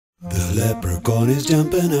leprechaun is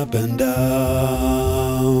jumping up and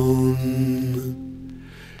down.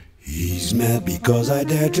 He's mad because I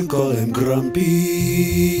dare to call him grumpy.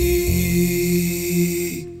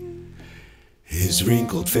 His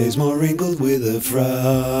wrinkled face more wrinkled with a frown.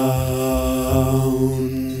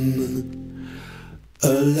 A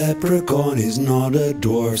leprechaun is not a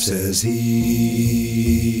dwarf, says he.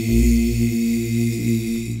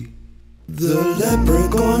 The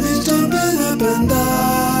leprechaun is jumping up and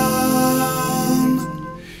down.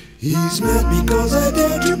 He's mad because I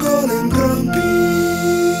dare to call him grumpy.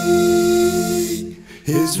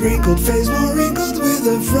 His wrinkled face more wrinkled with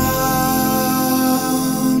a frown.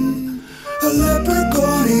 A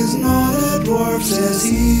leprechaun is not a dwarf, says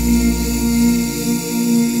he.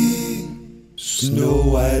 Snow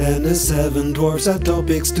White and the 7 dwarfs are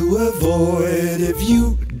topics to avoid if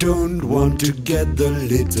you don't want to get the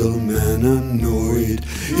little man annoyed.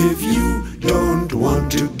 If you don't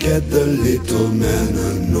want to get the little man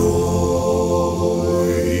annoyed.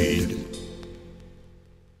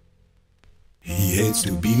 He hates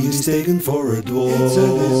to be mistaken for a dwarf. It's a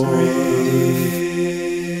disgrace.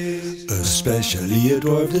 Especially a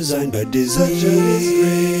dwarf designed by Disney. Such a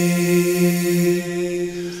disgrace.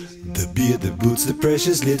 The beard, the boots, the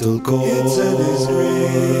precious little coat. It's a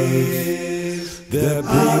disgrace. They're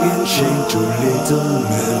bringing shame to little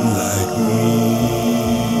men like me.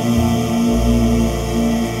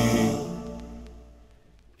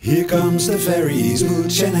 Here comes the fairy,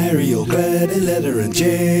 Smooch and Harry, all clad in leather and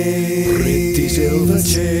chains. Pretty silver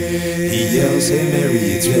chain. He yells, "Hey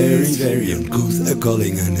Mary, it's very, very uncouth a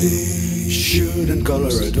calling her name. Shouldn't call her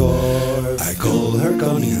a dwarf. I call her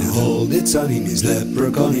Connie and hold it sunny, Miss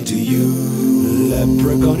Leprechaun to you.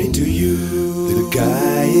 Leprechaun to you. The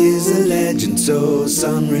guy is a legend, so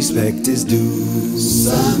some respect is due.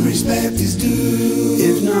 Some respect is due.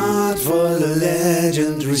 If not for the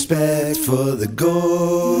legend, respect for the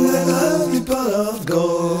gold. That lovely pot of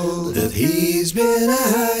gold that he's been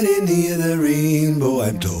hiding near the rainbow,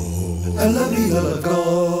 I'm told. A lovely pot of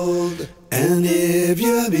gold. And if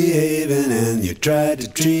you're behaving and you try to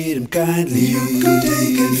treat him kindly, you could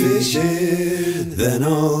take him fishing, then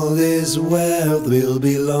all this wealth will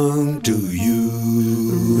belong to you.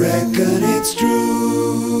 Reckon it's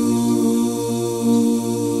true.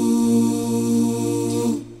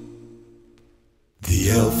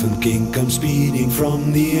 The Elfin King comes speeding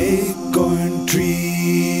from the acorn tree.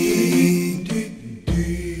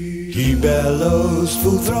 He bellows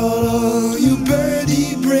full throttle, you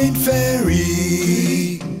birdie-brained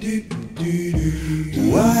fairy.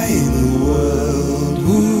 Why in the world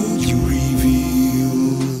would you reveal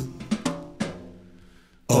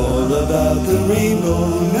all about the rainbow,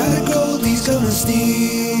 not a gold he's gonna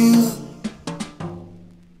steal?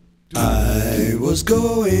 I was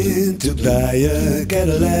going to buy a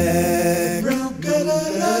Cadillac,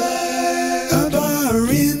 a bar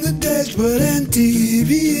in the dashboard and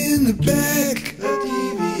TV in the back.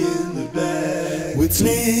 With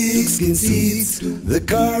snakeskin seats, the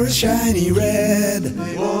car is shiny red.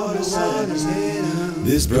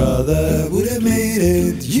 This brother would have made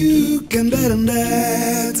it, you can bet on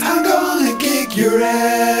that. I'm gonna kick your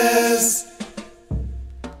ass.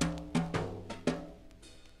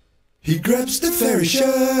 He grabs the fairy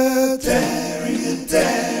shirt, tearing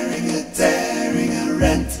a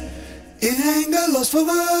rent. In anger, lost for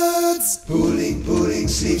words, pulling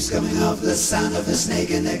sleeves coming off the sound of a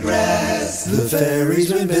snake in the grass. The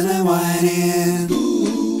fairies whimpering and whining,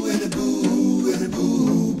 boo and a boo and a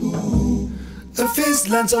boo boo. A fist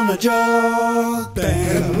lands on the jaw,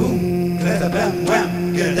 bam boom, bam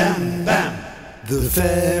wham, gadam bam. The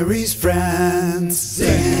fairies' friends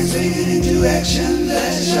singing into action,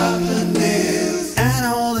 let's sharpen nails. And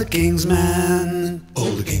all the king's men,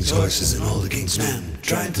 all the king's horses and all the king's men,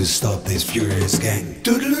 trying to stop this furious gang.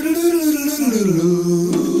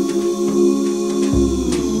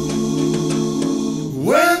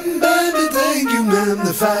 When baby, thank you ma'am,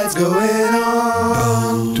 the fight's going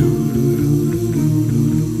on.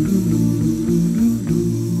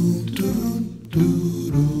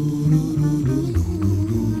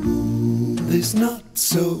 This not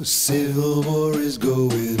so civil war is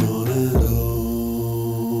going on at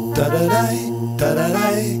all. Da-da-dai,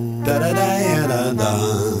 da-da-dai, da-da-dai, da-da-da.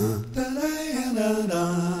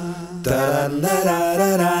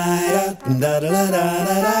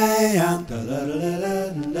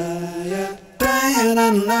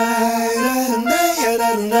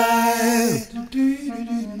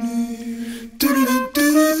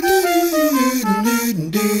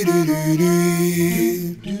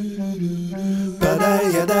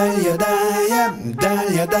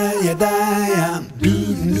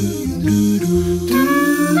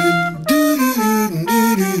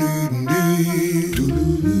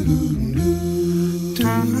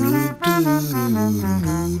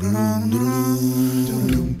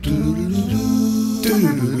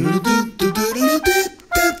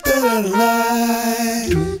 la.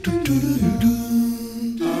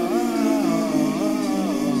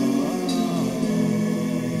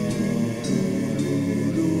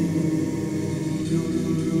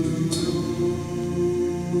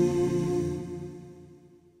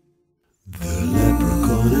 The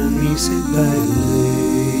leprechaun and me sit by the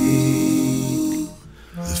lake.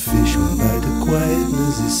 The fish went by the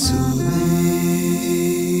quietness is soothing.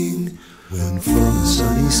 When from a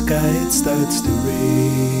sunny sky it starts to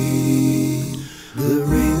rain, the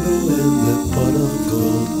rainbow and the pot of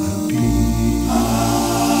gold appear.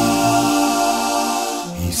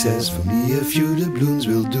 He says, for me a few doubloons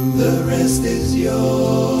will do, the rest is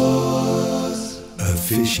yours. A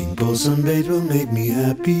fishing pole some bait will make me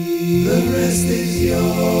happy, the rest is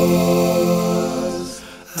yours.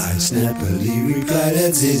 I snappily reply,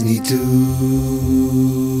 that's Disney too.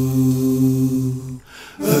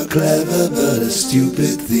 A clever but a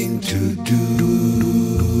stupid thing to do.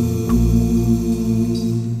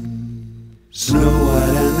 Snow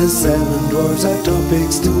White and the Seven Dwarfs are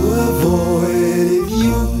topics to avoid if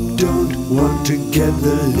you don't want to get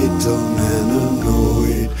the little man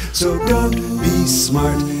annoyed. So don't be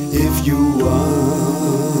smart if you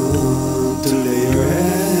want to lay your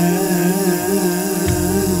hand